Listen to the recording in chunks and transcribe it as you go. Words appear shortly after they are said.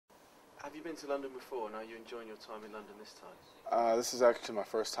Have you been to London before, and are you enjoying your time in London this time? This is actually my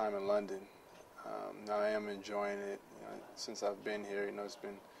first time in London. I am enjoying it. Since I've been here, it's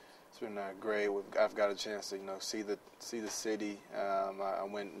been great. I've got a chance to see the city. I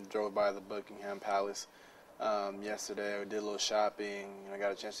went and drove by the Buckingham Palace yesterday. I did a little shopping. I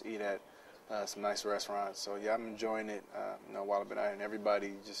got a chance to eat at some nice restaurants. So yeah, I'm enjoying it. While I've been out here, and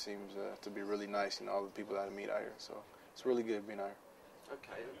everybody just seems to be really nice. All the people that I meet out here. So it's really good being out here.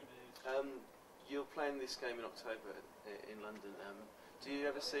 Okay. You're playing this game in October in London. Do you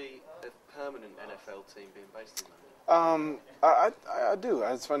ever see a permanent NFL team being based in London? I do.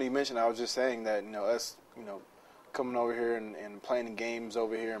 It's funny you mentioned. I was just saying that us coming over here and playing games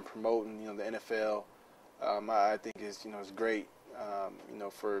over here and promoting the NFL. I think is great.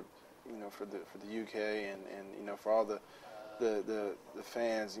 For the UK and for all the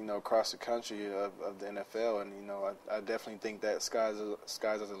fans across the country of the NFL, and I definitely think that sky's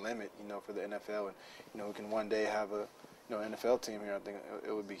the limit for the NFL, and we can one day have a NFL team here. I think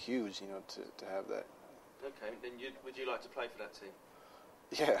it would be huge to have that. Okay, then would you like to play for that team?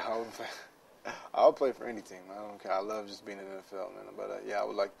 Yeah, I'll play for any team. I don't care. I love just being in the NFL, man. But yeah, I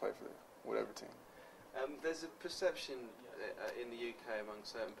would like to play for whatever team. There's a perception in the UK among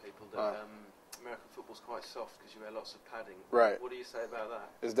certain people that American football's quite soft because you wear lots of padding. Right. What do you say about that?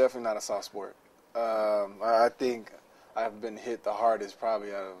 It's definitely not a soft sport. I think I've been hit the hardest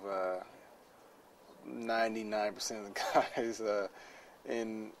probably out of 99% of the guys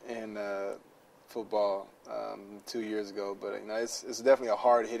in football 2 years ago. But it's definitely a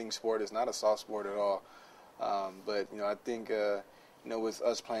hard hitting sport. It's not a soft sport at all. But I think with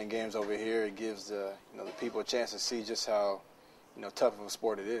us playing games over here, it gives the people a chance to see just how tough of a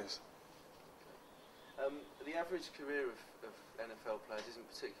sport it is. The average career of NFL players isn't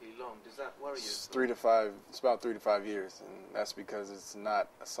particularly long. Does that worry you? It's 3 to 5. It's about 3 to 5 years, and that's because it's not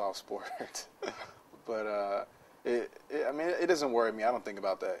a soft sport. But it doesn't worry me. I don't think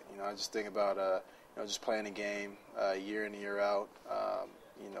about that. I just think about just playing a game year in and year out.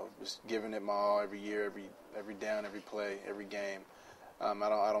 Just giving it my all every year, every down, every play, every game. I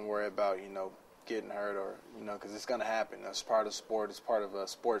don't worry about getting hurt or because it's gonna happen. It's part of sport. It's part of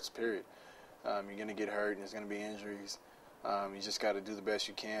sports. Period. You're gonna get hurt, and there's gonna be injuries. You just got to do the best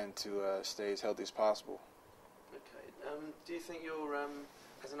you can to stay as healthy as possible. Okay. Do you think you're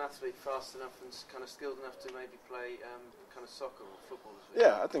as an athlete fast enough and kind of skilled enough to maybe play kind of soccer or football?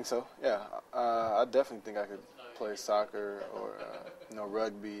 Yeah, I think so. Yeah, I definitely think I could play soccer or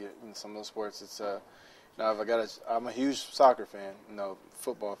rugby. In some of those sports, it's I'm a huge soccer fan,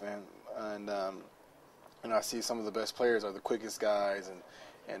 football fan, and I see some of the best players are the quickest guys and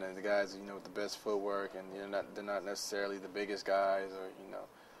the guys with the best footwork, and they're not necessarily the biggest guys or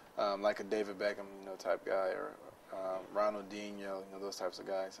like a David Beckham type guy or Ronaldinho, those types of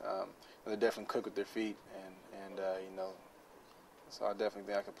guys. They're definitely quick with their feet, and so I definitely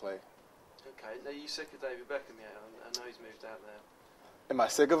think I could play. Okay, are you sick of David Beckham yet? I know he's moved out there. Am I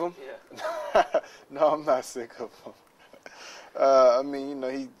sick of him? Yeah. No, I'm not sick of him.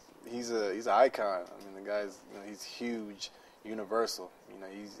 He's an icon. The guy's he's huge, universal.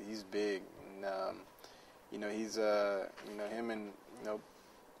 He's big, and he's him and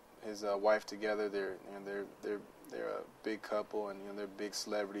his wife together. They're a big couple, and they're big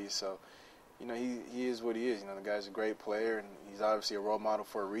celebrities. So he is what he is. The guy's a great player, and he's obviously a role model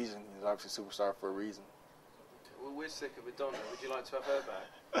for a reason. He's obviously a superstar for a reason. Well, we're sick of Madonna. Would you like to have her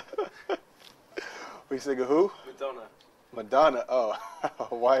back? We sick of who? Madonna. Madonna. Oh,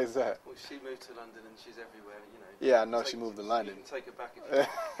 why is that? Well, she moved to London and she's everywhere. Yeah, I know she moved to London. You can take her back if you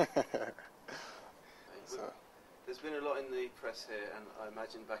want. There's been a lot in the press here, and I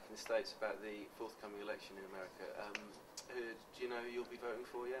imagine back in the States, about the forthcoming election in America. Do you know who you'll be voting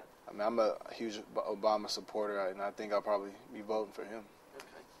for yet? I'm a huge Obama supporter, and I think I'll probably be voting for him.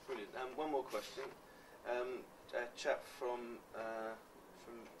 Okay, brilliant. One more question. A chap from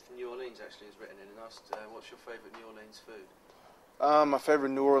New Orleans actually has written in and asked, what's your favourite New Orleans food? My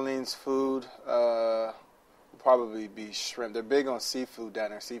favorite New Orleans food would probably be shrimp. They're big on seafood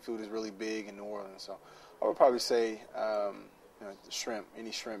down there. Seafood is really big in New Orleans, so I would probably say shrimp.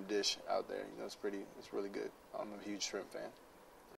 Any shrimp dish out there, it's really good. I'm a huge shrimp fan.